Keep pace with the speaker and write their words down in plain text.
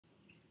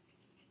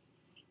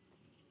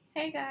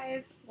Hey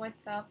guys,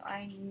 what's up?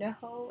 I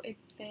know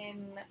it's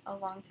been a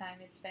long time.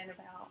 It's been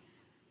about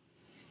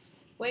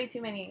way too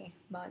many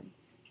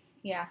months.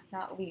 Yeah,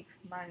 not weeks,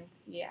 months.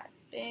 Yeah,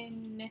 it's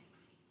been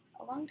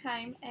a long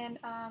time, and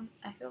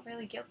I feel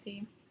really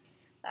guilty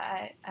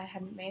that I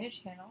hadn't made a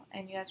channel,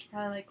 and you guys are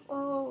probably like,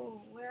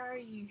 "Whoa, where are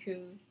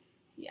you?"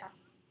 Yeah,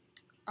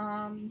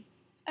 um,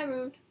 I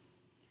moved.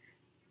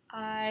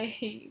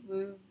 I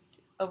moved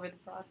over the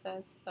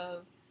process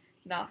of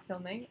not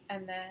filming,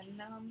 and then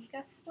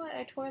guess what?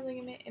 I tore a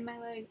ligament in my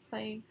leg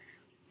playing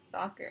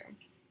soccer.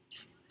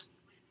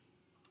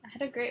 I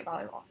had a great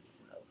volleyball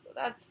season though, so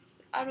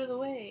that's out of the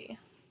way.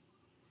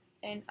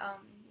 And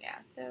yeah,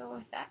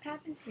 so that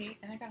happened to me,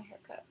 and I got a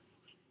haircut.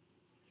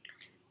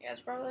 You guys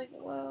are probably like,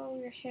 "Whoa,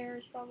 your hair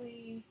is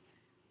probably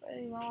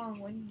really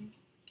long.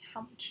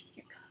 How much did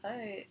you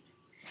cut?"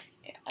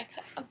 Yeah, I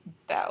cut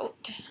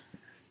about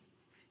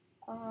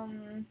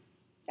um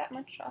that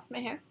much off my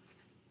hair.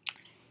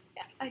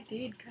 Yeah, I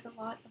did cut a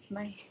lot of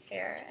my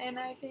hair, and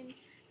I've been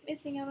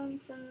missing out on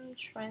some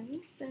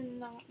trends and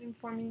not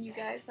informing you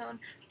guys on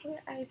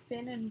where I've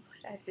been and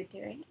what I've been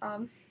doing.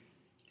 I'm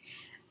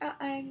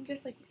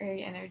just like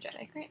very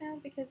energetic right now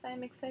because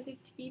I'm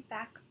excited to be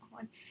back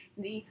on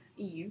the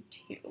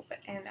YouTube,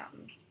 and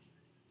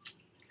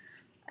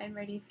I'm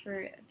ready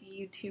for the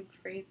YouTube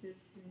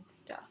phrases and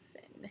stuff,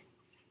 and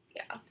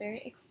yeah, I'm very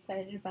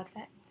excited about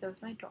that. And so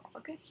is my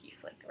dog.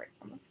 He's like right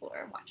on the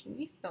floor watching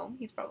me film.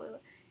 He's probably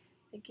like,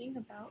 thinking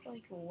about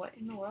like what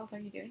in the world are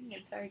you doing,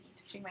 and sorry I keep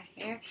touching my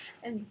hair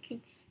and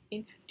looking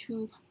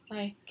into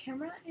my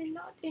camera and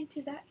not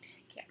into that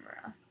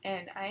camera.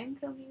 And I'm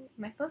filming,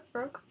 my flip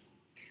broke,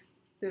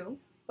 boo,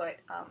 but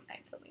I'm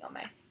filming on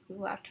my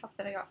new laptop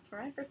that I got for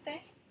my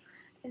birthday,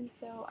 and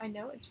so I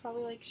know it's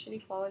probably like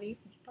shitty quality,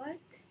 but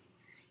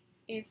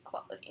it's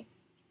quality.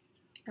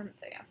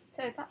 So yeah,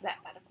 so it's not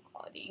that bad of a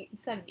quality.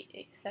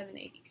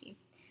 780p.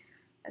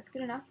 That's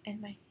good enough, and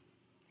my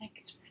neck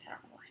is red. I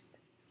don't know why, but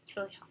it's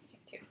really hot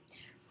here too.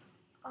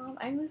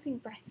 I'm losing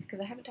breath because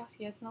I haven't talked to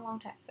you guys in a long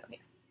time. So yeah.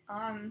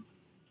 Um.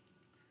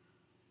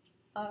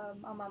 Um.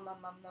 Um. Um. Um.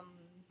 Um. um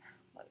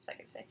what was I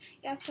gonna say?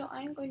 Yeah. So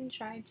I'm going to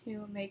try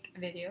to make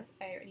videos.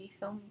 I already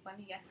filmed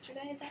one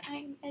yesterday that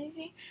I'm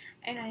editing,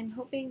 and I'm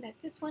hoping that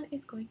this one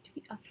is going to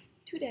be up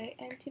today.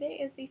 And today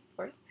is the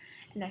 4th,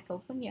 and I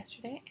filmed one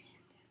yesterday.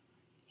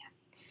 And yeah,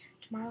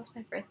 tomorrow's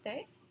my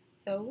birthday,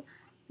 so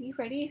be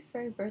ready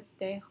for a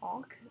birthday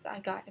haul because I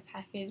got a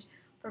package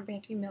from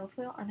Banty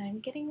Millville, and I'm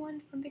getting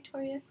one from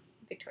Victoria's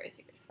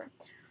Secret for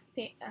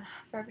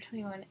Forever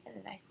 21, and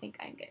then I think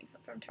I'm getting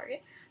some from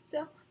Target.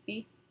 So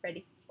be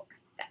ready for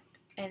that.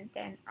 And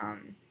then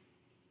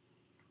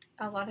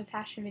a lot of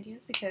fashion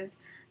videos because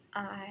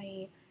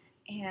I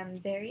am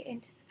very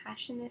into the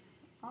fashion this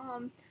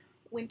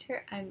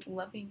winter. I'm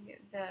loving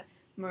the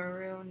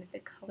maroon, the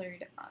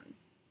colored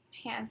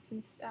pants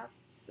and stuff.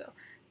 So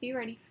be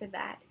ready for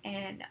that,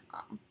 and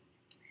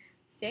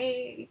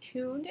stay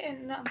tuned.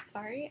 And I'm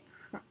sorry.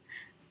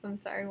 I'm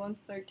sorry one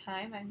third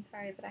time. I'm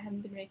sorry that I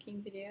haven't been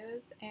making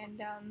videos,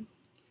 and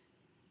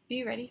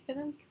be ready for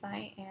them because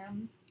I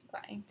am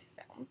going to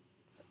film.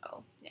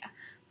 So yeah,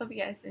 hope you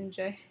guys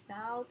enjoyed.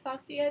 Now I'll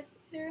talk to you guys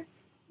later.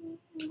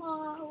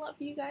 Mwah, I love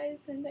you guys,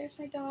 and there's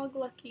my dog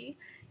Lucky.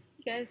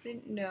 You guys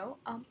didn't know.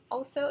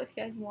 Also, if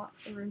you guys want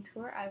a room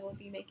tour, I will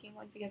be making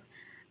one because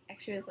I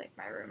actually like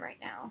my room right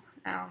now.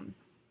 I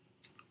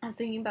was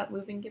thinking about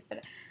moving it,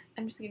 but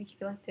I'm just gonna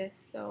keep it like this.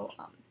 So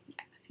yeah,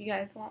 if you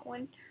guys want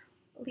one,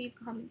 leave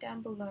a comment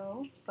down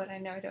below. But I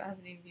know I don't have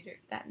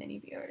that many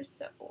viewers,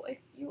 so if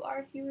you are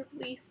a viewer,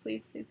 please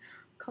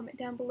comment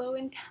down below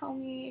and tell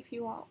me if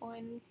you want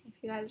one, if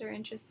you guys are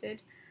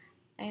interested.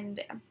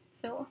 And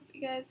so hope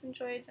you guys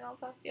enjoyed, and I'll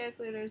talk to you guys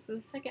later. This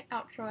is the second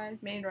outro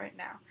I've made right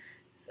now,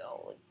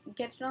 so let's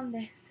get it on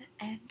this,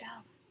 and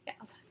yeah,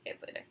 I'll talk to you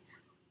guys later.